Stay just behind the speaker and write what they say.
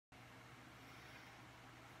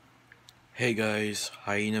Hey guys,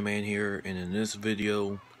 Hyena Man here, and in this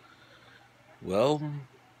video, well,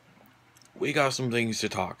 we got some things to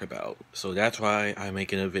talk about, so that's why I'm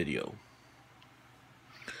making a video.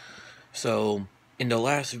 So, in the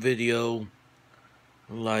last video,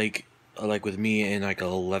 like with me in like a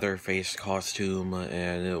Leatherface costume,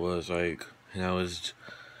 and it was like, and I was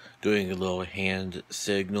doing a little hand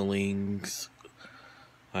signalings,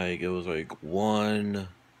 like it was like 1,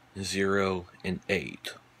 0, and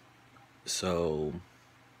 8. So,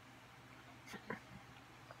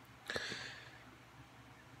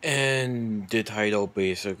 and the title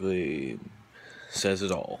basically says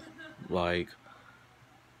it all. Like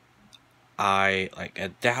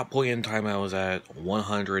at that point in time I was at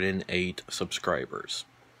 108 subscribers.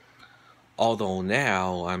 Although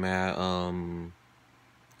now I'm at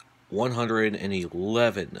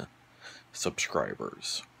 111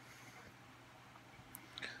 subscribers.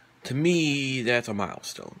 To me, that's a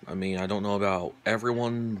milestone. I mean, I don't know about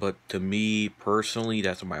everyone, but to me personally,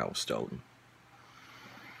 that's a milestone.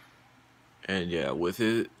 And yeah, with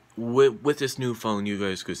this new phone, you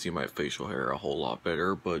guys could see my facial hair a whole lot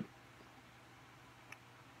better, but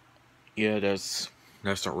yeah, that's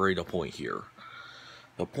not really the point here.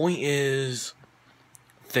 The point is,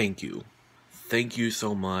 thank you. Thank you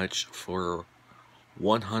so much for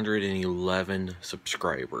 111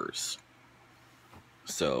 subscribers.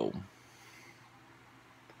 So,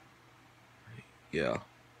 yeah.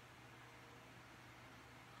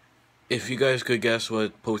 If you guys could guess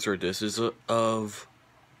what poster this is of,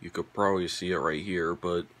 you could probably see it right here,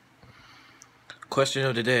 but question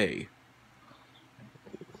of the day.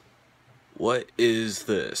 What is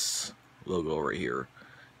this logo right here?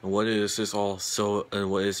 And what is this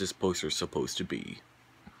what is this poster supposed to be?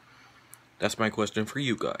 That's my question for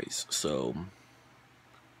you guys. So,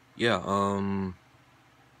 yeah,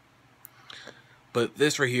 but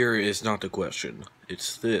this right here is not the question.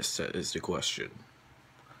 It's this that is the question.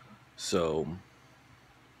 So,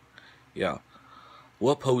 yeah.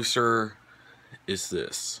 What poster is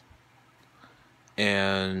this?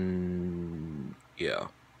 And, yeah.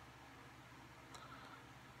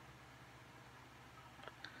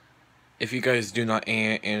 If you guys do not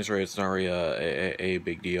answer it, it's not really a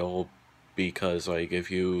big deal. Because, like,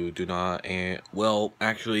 if you do not well,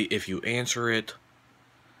 actually, if you answer it,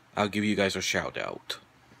 I'll give you guys a shout out.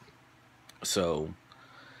 So,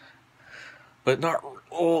 but not,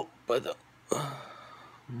 oh, but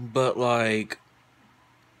like,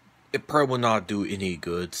 it probably will not do any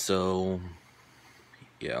good, so,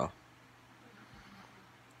 yeah.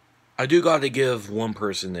 I do gotta give one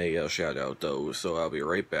person a shout out, though, so I'll be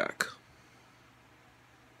right back.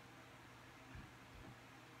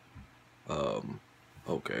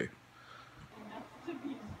 Okay.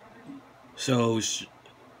 So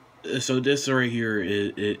this right here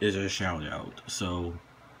is a shout out, so,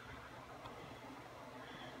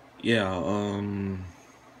 yeah,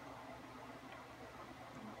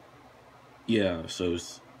 yeah, so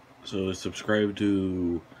subscribe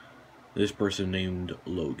to this person named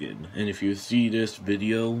Logan. And if you see this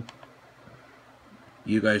video,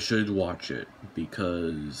 you guys should watch it,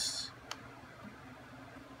 because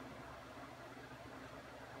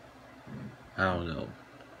I don't know.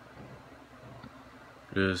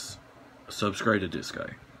 Just subscribe to this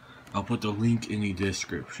guy. I'll put the link in the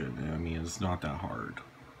description. I mean, it's not that hard.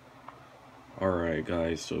 Alright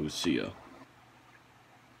guys, so see ya.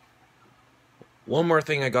 One more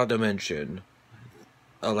thing I got to mention.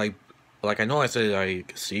 Like I know I said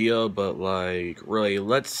like see ya, but like really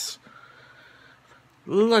let's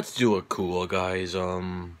do it cool, guys.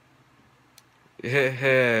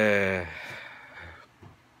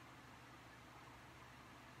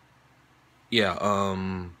 Yeah,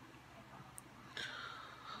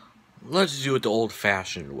 let's do it the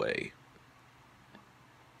old-fashioned way.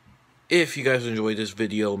 If you guys enjoyed this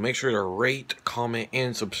video, make sure to rate, comment,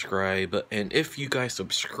 and subscribe. And if you guys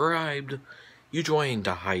subscribed, you joined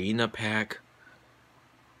the Hyena Pack.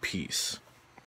 Peace.